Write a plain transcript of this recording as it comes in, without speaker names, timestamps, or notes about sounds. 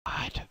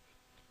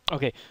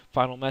Okay,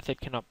 final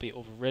method cannot be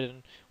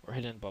overridden or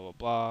hidden, blah blah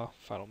blah.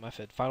 Final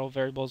method, final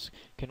variables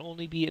can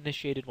only be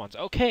initiated once.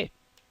 Okay,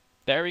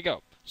 there we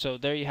go. So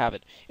there you have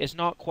it. It's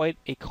not quite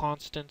a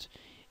constant,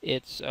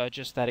 it's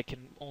just that it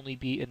can only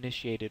be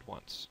initiated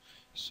once.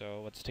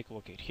 So let's take a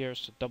look at here.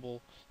 So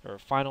double, or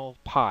final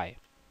pi.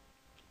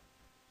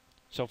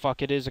 So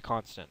fuck, it is a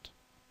constant.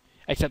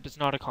 Except it's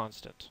not a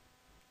constant.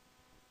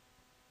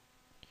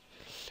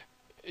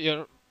 You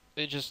know,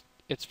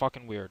 it's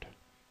fucking weird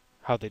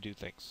how they do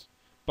things.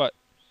 But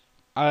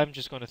I'm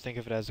just going to think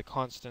of it as a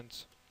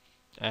constant,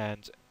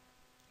 and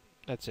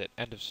that's it.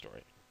 End of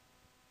story.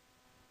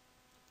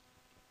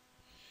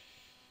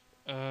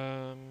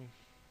 Um,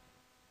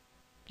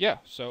 yeah,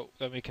 so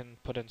then we can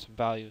put in some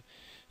value.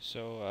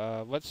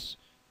 So let's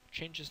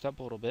change this up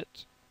a little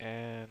bit,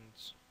 and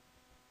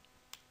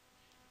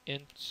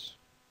int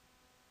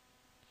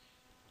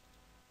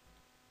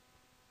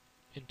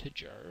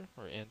integer,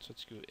 or int,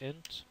 let's go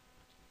int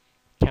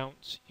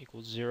count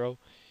equals 0,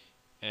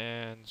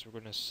 and we're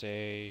going to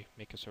say,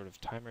 make a sort of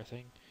timer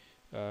thing,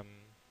 um,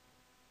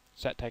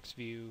 set text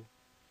view,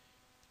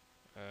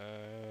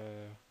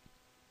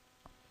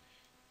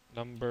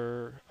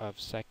 number of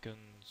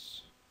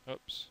seconds,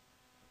 oops,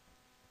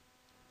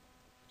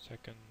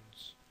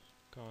 seconds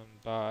gone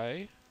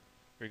by.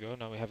 Here we go,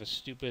 now we have a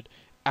stupid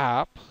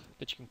app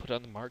that you can put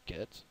on the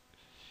market.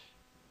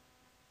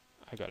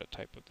 I gotta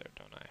type it there,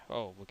 don't I?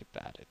 Oh, look at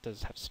that. It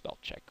does have spell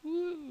check.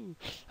 Woo!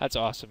 That's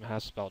awesome. It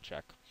has spell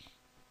check.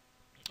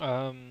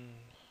 Yeah,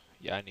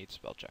 I need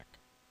spell check.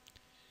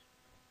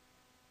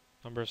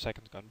 Number of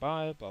seconds gone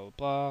by, blah, blah,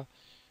 blah.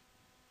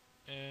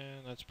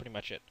 And that's pretty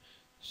much it.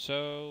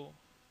 So,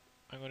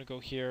 I'm gonna go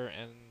here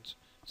and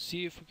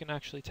see if we can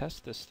actually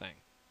test this thing.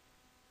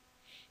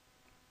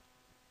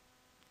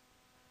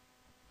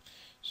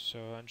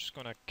 So, I'm just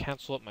gonna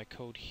cancel up my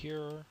code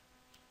here.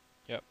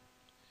 Yep.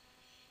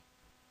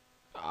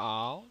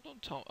 Oh,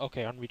 don't tell.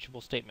 Okay,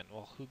 unreachable statement.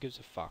 Well, who gives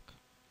a fuck?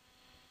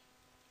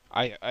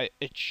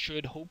 It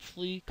should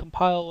hopefully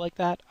compile like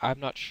that.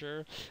 I'm not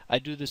sure. I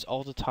do this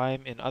all the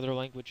time in other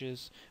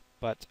languages,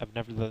 but I've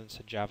never done this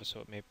in Java, so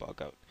it may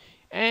bug out.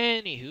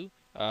 Anywho,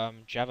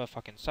 Java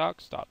fucking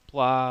sucks, dot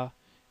blah,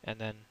 and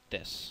then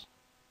this.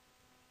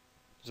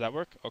 Does that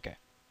work? Okay.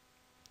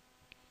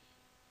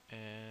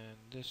 And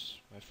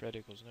this, my thread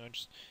equals no,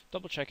 just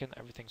double checking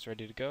everything's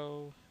ready to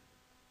go.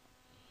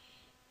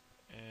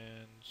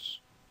 And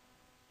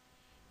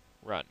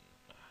run.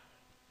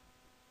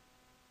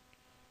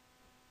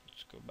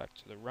 Let's go back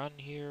to the run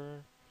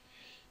here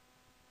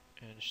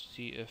and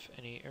see if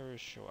any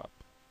errors show up.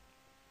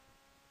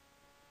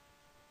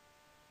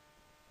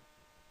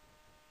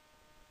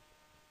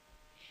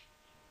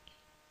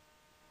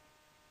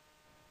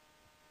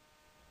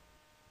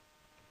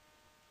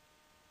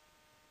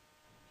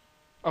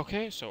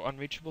 Okay, so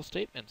unreachable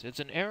statements. It's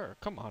an error.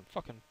 Come on,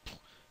 fucking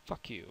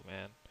fuck you,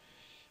 man.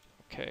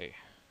 Okay.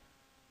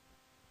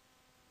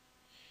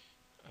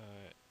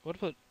 What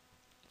about,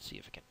 let's see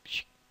if I can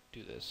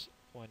do this.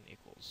 1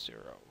 equals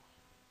 0.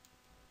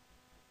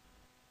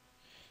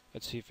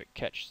 Let's see if it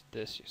catches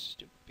this, you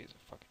stupid piece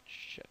of fucking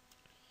shit.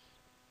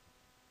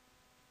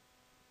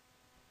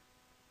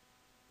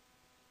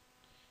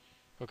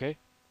 Okay.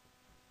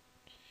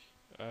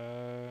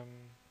 Let's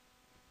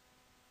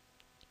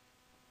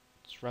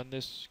run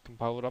this,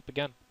 compile it up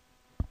again.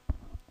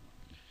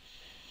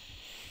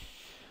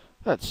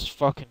 That's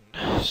fucking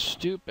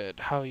stupid,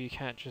 how you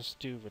can't just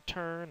do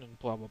return and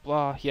blah blah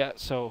blah. Yeah,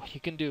 so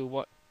you can do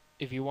what,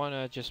 if you want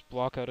to just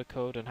block out a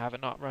code and have it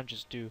not run,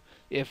 just do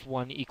if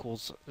 1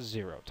 equals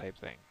 0 type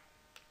thing.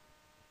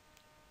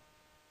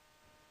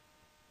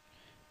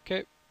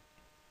 Okay.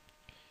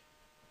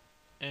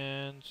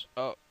 And,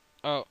 I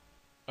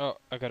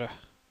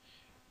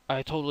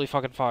totally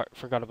fucking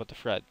forgot about the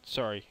thread.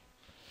 Sorry.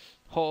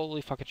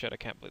 Holy fucking shit, I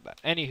can't believe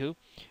that. Anywho,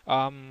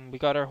 we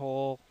got our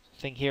whole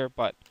thing here,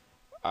 but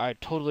I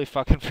totally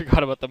fucking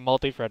forgot about the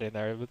multi-thread in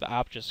there. The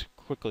app just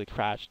quickly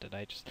crashed, and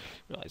I just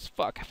realized,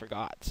 fuck, I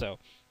forgot. So,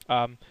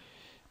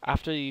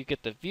 after you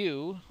get the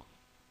view,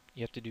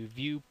 you have to do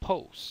view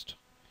post,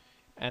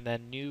 and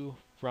then new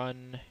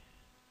run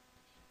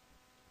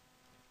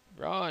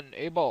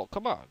able.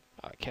 Come on,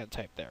 I can't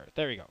type there.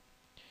 There we go.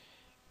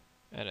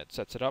 And it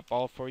sets it up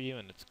all for you,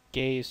 and it's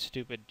gay,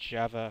 stupid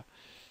Java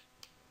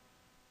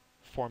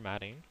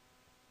formatting.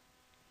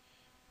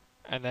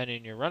 And then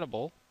in your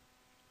runnable,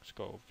 let's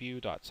go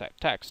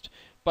view.setText.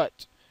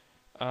 But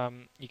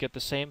you get the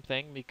same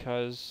thing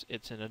because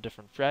it's in a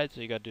different thread, so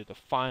you got to do the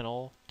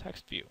final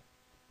text view.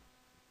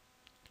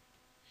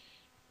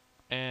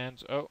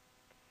 And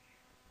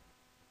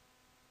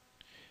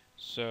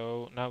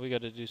so now we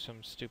got to do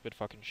some stupid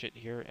fucking shit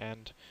here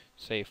and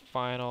say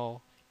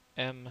final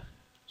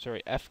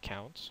f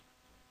count.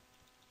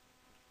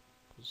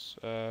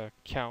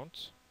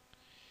 Count.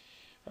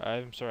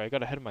 I'm sorry, I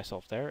got ahead of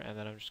myself there, and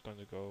then I'm just going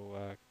to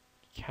go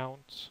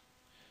count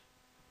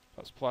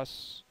plus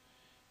plus,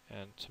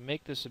 and to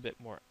make this a bit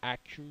more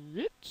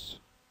accurate,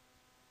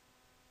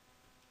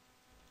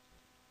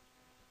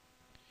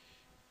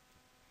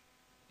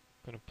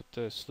 I'm going to put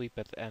the sleep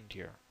at the end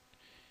here.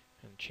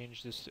 and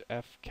change this to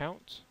f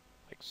count,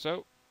 like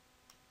so,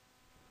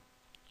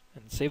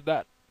 and save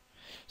that.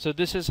 So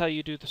this is how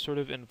you do the sort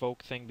of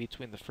invoke thing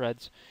between the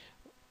threads.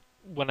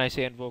 When I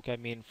say invoke, I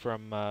mean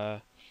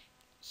from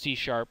C#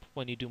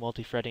 when you do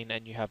multi-threading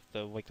and you have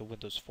the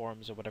Windows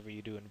forms or whatever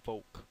you do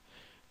invoke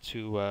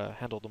to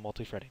handle the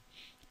multi-threading.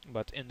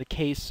 But in the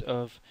case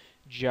of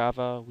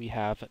Java, we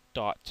have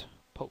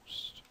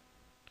 .post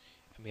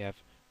and we have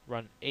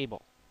run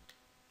able.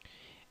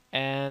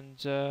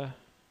 And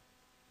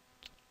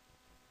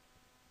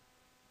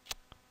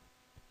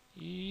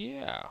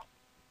yeah,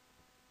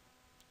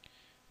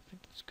 I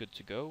think that's good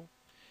to go.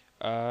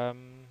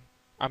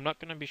 I'm not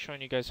going to be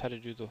showing you guys how to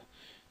do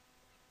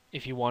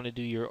if you want to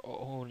do your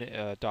own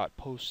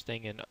 .post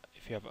thing, and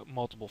if you have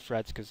multiple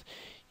threads, because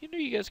you know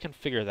you guys can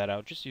figure that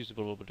out. Just use a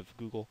little bit of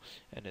Google,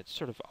 and it's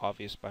sort of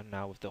obvious by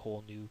now with the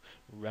whole new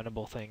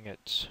runnable thing.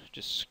 It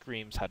just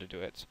screams how to do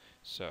it.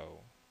 So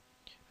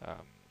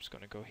I'm just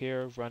going to go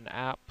here, run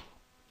app,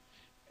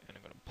 and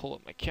I'm going to pull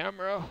up my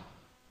camera.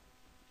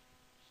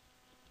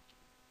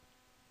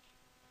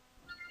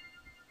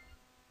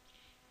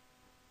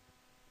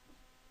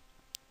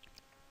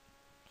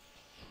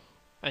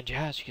 And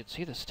yeah, as you can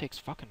see, this takes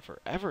fucking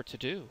forever to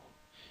do.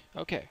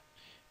 Okay,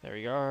 there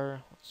we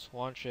are. Let's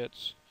launch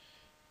it.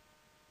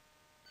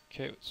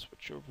 Okay, let's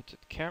switch over to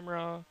the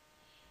camera.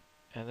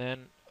 And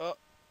then, oh,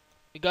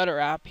 we got our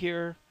app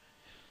here.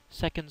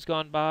 Seconds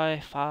gone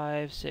by.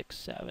 5, 6,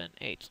 7,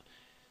 8.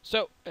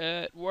 So,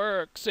 it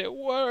works. It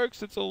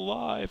works. It's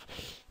alive.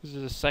 This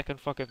is the second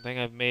fucking thing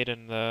I've made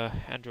in the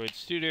Android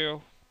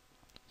Studio.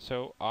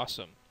 So,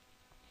 awesome.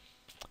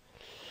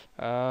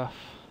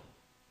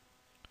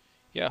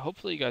 Yeah,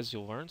 hopefully you guys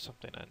you'll learn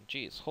something. And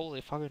geez,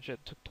 holy fucking shit,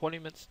 it took 20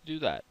 minutes to do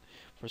that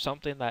for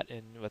something that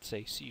in, let's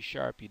say, C#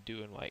 you'd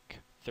do in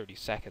like 30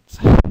 seconds.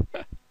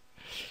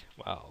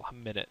 Wow, a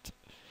minute.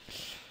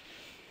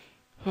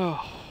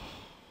 Oh,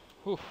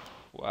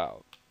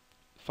 wow,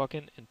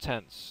 fucking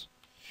intense.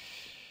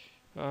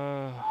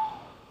 Wow.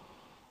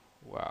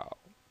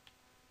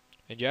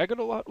 And yeah, I got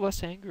a lot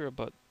less anger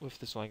with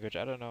this language.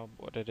 I don't know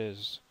what it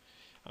is.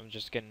 I'm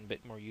just getting a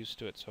bit more used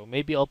to it, so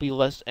maybe I'll be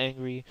less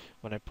angry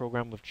when I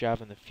program with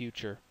Java in the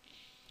future,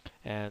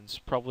 and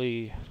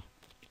probably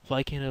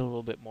liking it a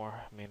little bit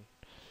more. I mean,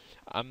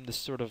 I'm this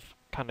sort of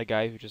kind of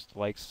guy who just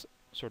likes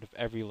sort of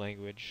every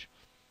language.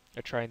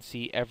 I try and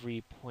see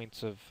every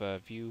point of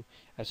view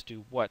as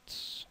to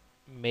what's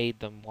made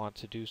them want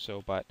to do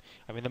so, but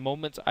I mean, the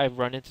moment I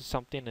run into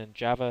something in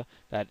Java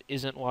that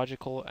isn't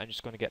logical, I'm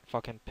just going to get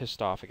fucking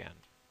pissed off again.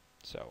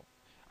 So,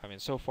 I mean,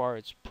 so far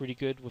it's pretty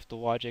good with the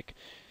logic.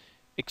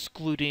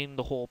 Excluding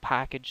the whole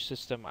package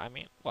system, I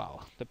mean,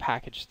 well, the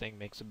package thing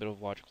makes a bit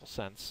of logical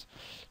sense,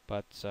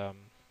 but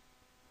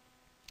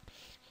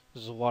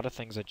there's a lot of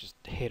things I just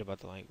hate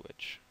about the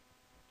language.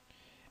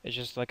 It's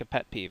just like a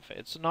pet peeve.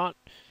 It's not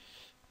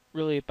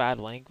really a bad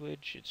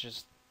language, it's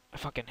just, I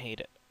fucking hate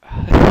it.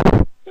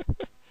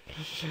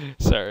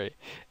 Sorry.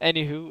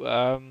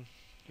 Anywho,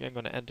 yeah, I'm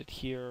gonna end it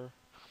here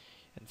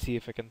and see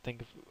if I can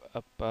think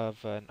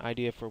of an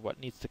idea for what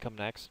needs to come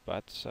next,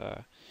 but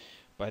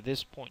by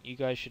this point, you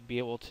guys should be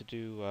able to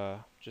do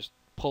just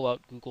pull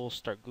out Google,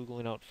 start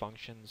Googling out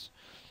functions,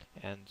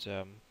 and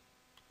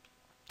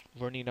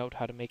learning out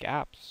how to make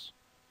apps.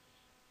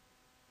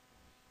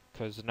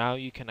 Because now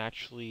you can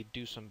actually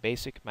do some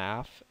basic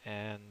math,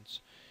 and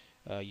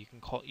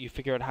you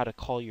figure out how to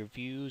call your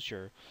views,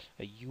 your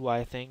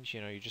UI things. You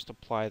know, you just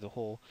apply the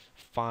whole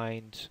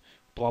find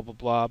blah blah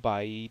blah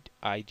by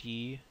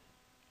ID,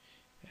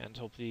 and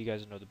hopefully you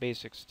guys know the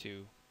basics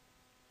to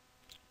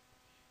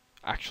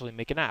actually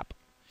make an app.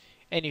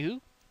 Anywho,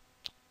 I'm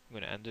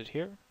going to end it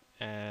here,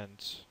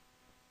 and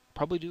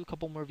probably do a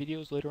couple more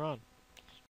videos later on.